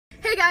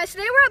Hey guys,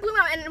 today we're at Blue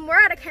Mountain and we're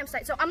at a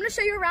campsite. So I'm gonna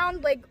show you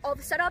around like all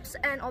the setups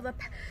and all the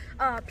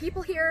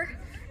people here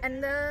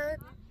and the,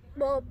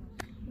 well,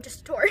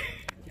 just a tour.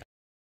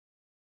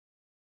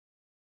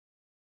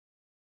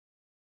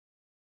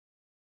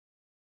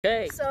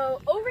 Okay.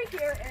 So over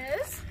here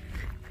is...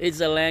 It's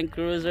a Land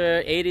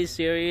Cruiser 80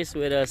 series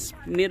with a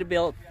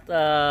mid-built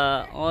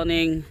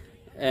awning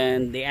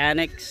and the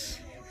annex.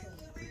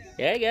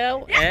 There you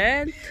go. Yeah.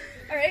 And...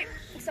 Alright,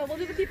 so we'll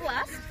do the people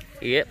last.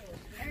 Yep.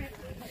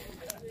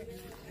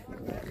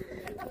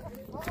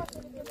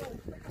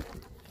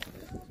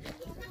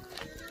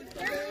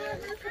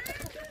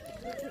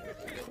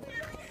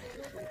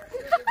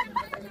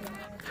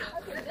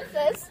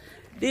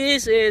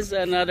 This is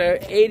another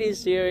 80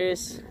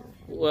 series,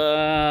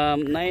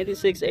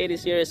 96 80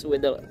 series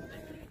with the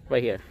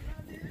right here.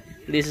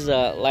 This is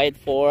a light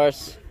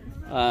force,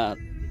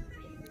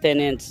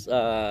 10-inch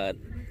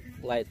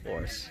light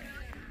force.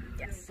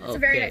 Yes, it's a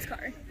very nice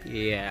car.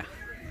 Yeah.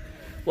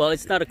 Well,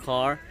 it's not a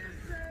car.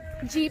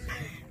 Jeep.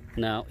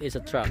 No, it's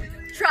a truck.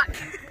 Truck.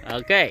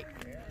 Okay.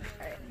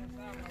 Alright.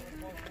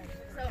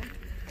 So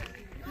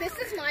this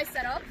is my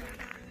setup.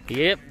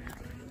 Yep.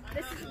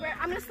 This is where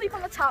I'm gonna sleep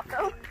on the top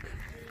though.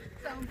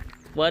 So,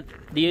 what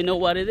do you know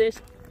what it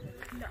is?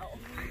 no.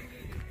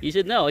 You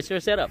should know. It's your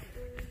setup.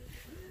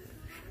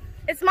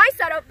 It's my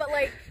setup, but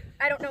like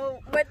I don't know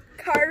what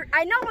car.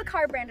 I know what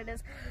car brand it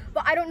is,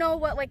 but I don't know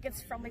what like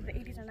it's from, like the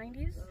 80s or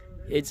 90s.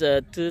 It's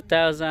a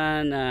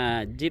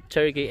 2000 Jeep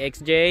Cherokee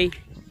XJ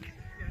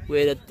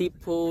with a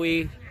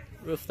Tipui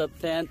rooftop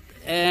tent,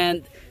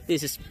 and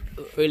this is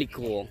really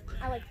cool.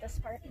 I like this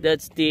part.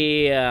 That's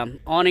the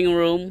awning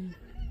room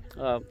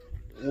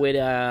with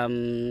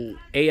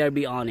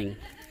ARB awning.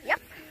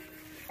 Yep.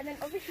 And then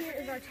over here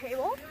is our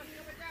table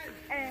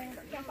and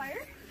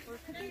campfire. We're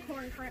cooking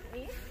corn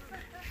currently.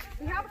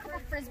 We have a couple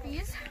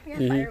frisbees. We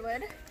have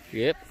firewood.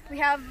 Yep. We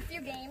have a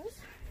few games.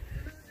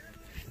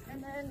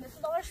 And then this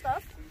is all our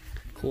stuff.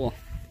 Cool.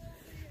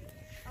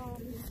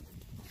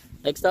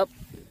 Next up.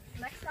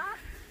 Next up,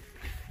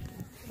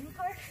 the new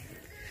car.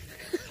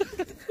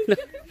 No.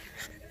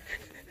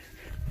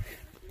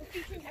 We're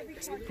featuring every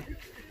car.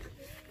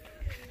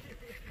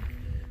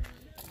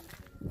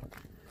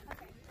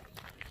 Okay.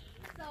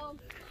 So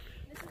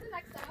this is the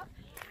next setup.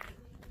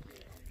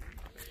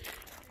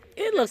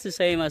 It looks the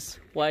same as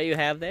what you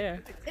have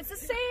there. It's the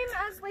same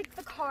as like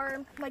the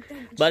car, like the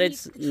But Jeep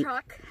it's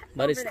truck.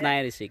 But it's there.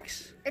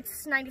 96.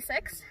 It's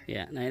 96.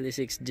 Yeah,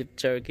 96 Jeep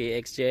Cherokee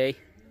XJ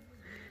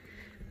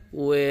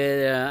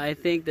with I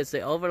think that's the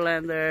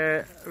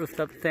Overlander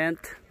rooftop tent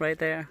right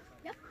there.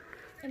 Yep.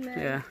 And then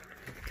Yeah.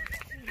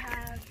 we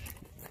have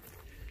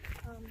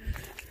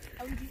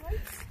LED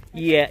lights.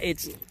 Yeah,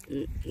 it's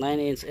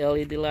 9-inch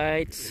LED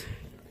lights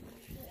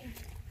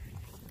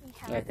We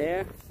have right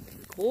there.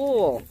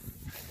 Cool.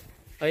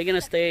 Are you gonna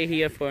stay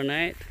here for a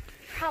night?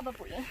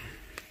 probably.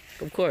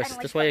 Of course, like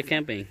that's why you're bugs.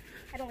 camping.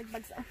 I don't like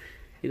bugs though.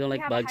 You don't We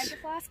like have bugs? a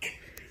hydro flask.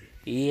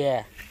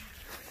 Yeah.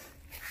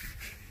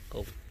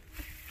 Oh,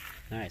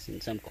 nice,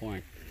 and some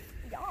corn.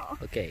 Yeah.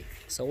 Okay,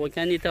 so what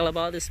can you tell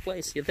about this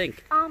place, you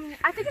think?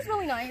 I think it's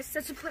really nice.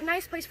 It's a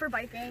nice place for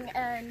biking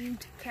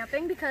and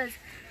camping because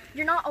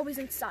you're not always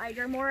inside.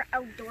 You're more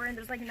outdoor and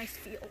there's like a nice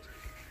field.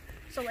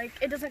 So like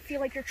it doesn't feel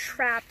like you're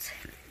trapped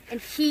in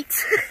heat.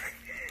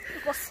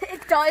 Well,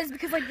 it does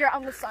because like you're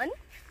on the sun.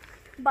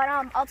 But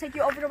I'll take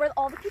you over to where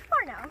all the people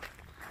are now.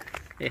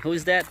 Hey,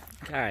 who's that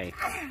guy?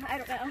 I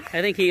don't know.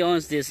 I think he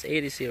owns this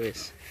 80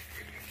 series.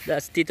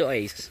 That's Tito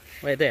Ace,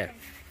 right there.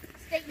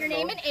 State your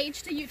name and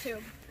age to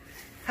YouTube.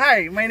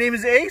 Hi, my name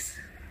is Ace.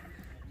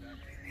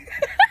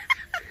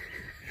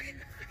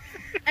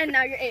 And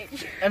now your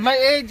age. And my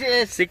age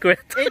is Secret.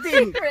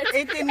 18.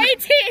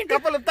 18.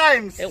 Couple of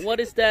times. And what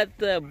is that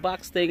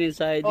box thing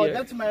inside Oh, your...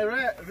 that's my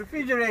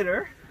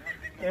refrigerator.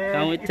 And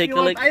Can we if take you a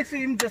want look? ice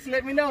cream, just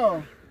let me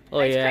know. Oh,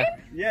 Ice yeah.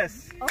 cream?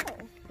 Yes. Oh.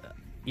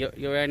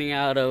 You're running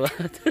out of...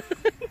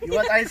 You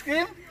want ice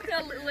cream?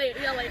 Yeah, later.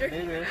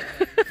 Later.